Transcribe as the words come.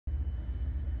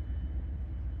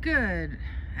Good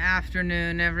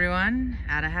afternoon, everyone.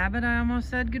 Out of habit, I almost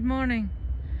said good morning.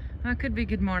 Well, it could be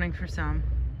good morning for some.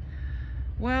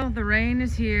 Well, the rain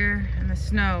is here and the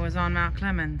snow is on Mount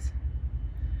Clemens,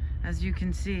 as you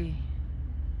can see.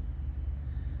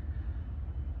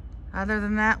 Other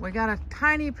than that, we got a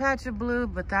tiny patch of blue,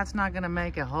 but that's not gonna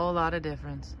make a whole lot of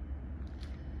difference.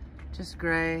 Just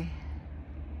gray.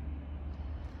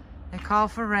 They call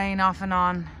for rain off and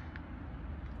on.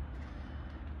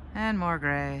 And more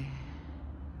gray.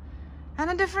 And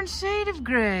a different shade of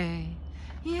gray.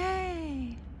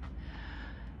 Yay!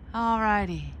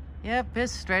 Alrighty. Yep,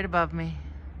 it's straight above me.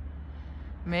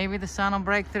 Maybe the sun will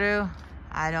break through.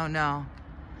 I don't know.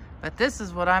 But this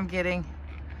is what I'm getting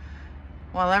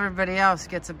while everybody else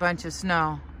gets a bunch of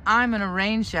snow. I'm in a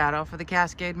rain shadow for the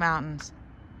Cascade Mountains.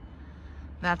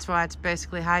 That's why it's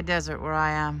basically high desert where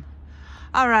I am.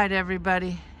 Alright,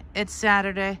 everybody. It's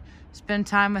Saturday. Spend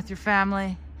time with your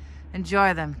family.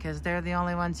 Enjoy them, because they're the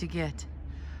only ones you get.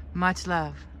 Much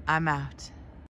love. I'm out.